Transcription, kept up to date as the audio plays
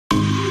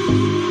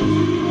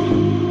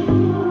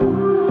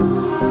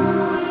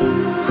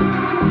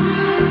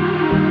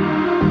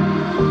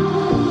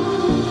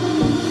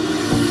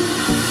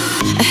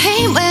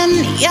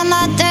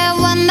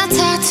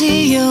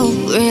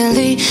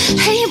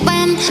Hate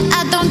when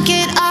I don't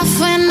get off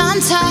when on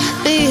top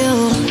of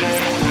you.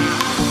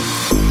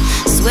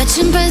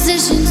 Switching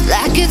positions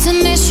like it's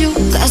an issue,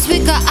 cause we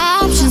got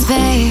options,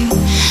 babe.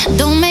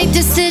 Don't make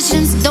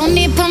decisions, don't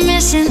need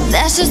permission,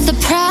 that's just the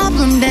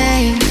problem,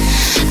 babe.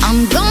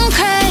 I'm going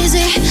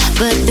crazy,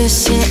 but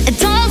this shit, it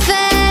don't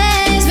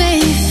faze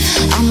me.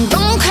 I'm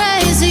going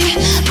crazy,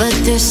 but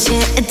this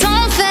shit, it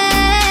don't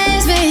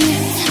faze me.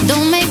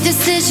 Don't make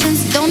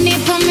decisions, don't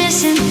need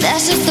permission,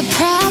 that's just the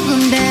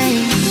problem,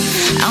 babe.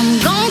 I'm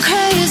going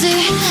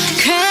crazy,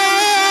 crazy.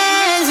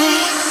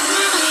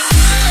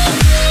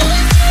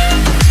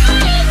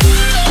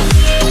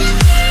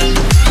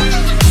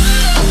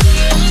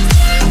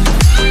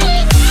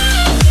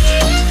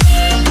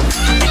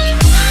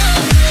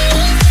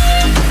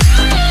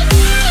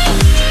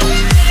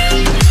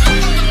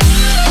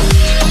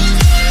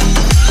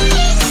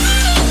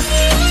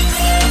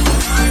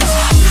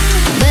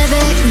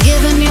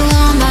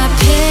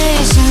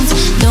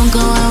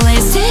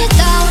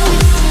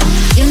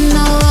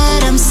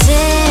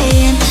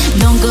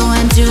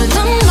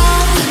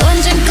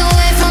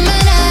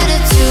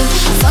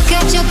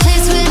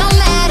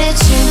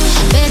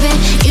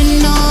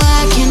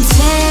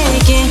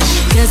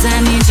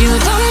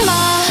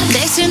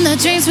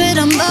 Dreams with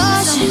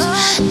emotion,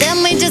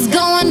 then we just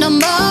go into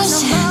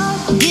motion.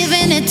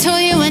 Giving it to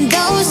you in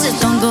doses,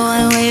 don't go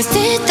and waste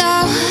it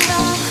though.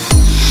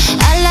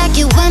 I like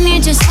it when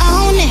you just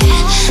own it,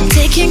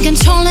 taking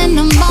control in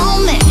the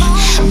moment.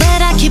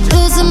 But I keep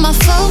losing my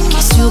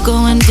focus, you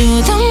go and do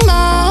the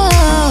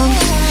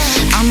most.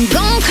 I'm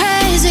going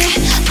crazy,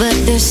 but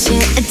this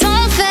shit, it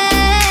don't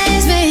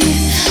faze me.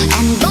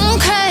 I'm going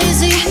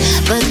crazy,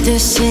 but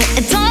this shit,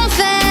 it don't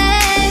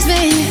faze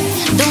me.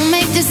 Don't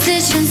make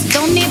decisions,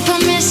 don't need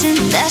permission,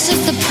 that's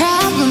just the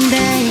problem,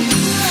 babe.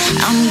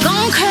 I'm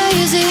going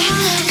crazy,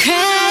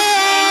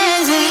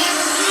 crazy.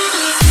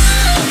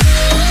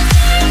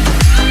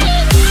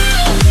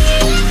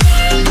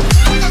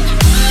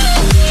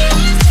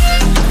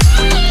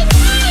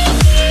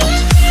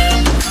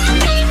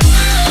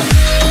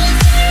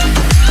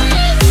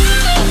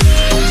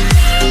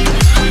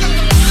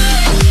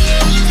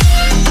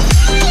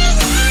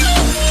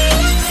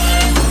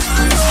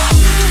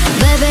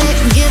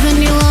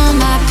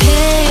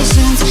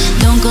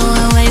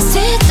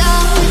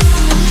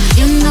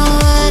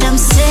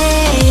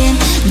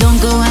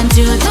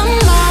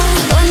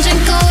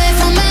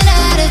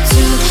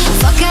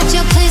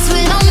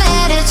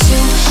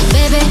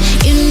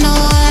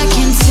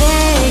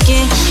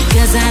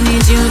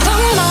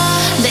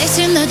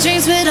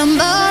 Dreams with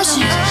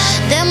emotion,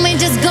 then we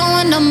just go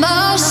into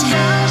motion.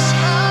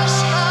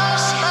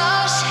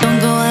 Don't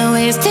go and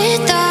waste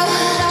it though.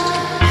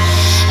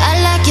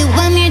 I like it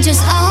when you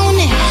just own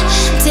it,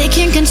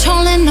 taking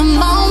control in the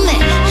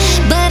moment.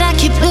 But I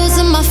keep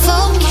losing my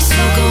focus,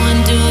 so go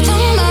and do the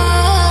most.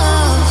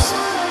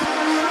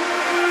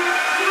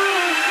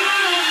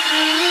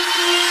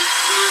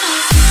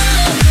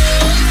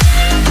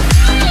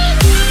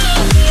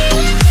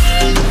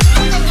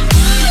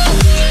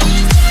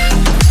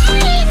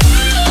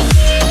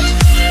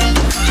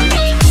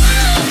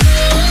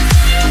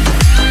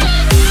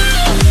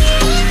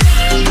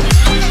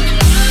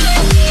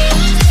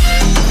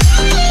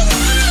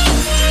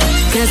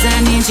 Cause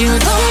I need you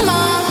the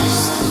most.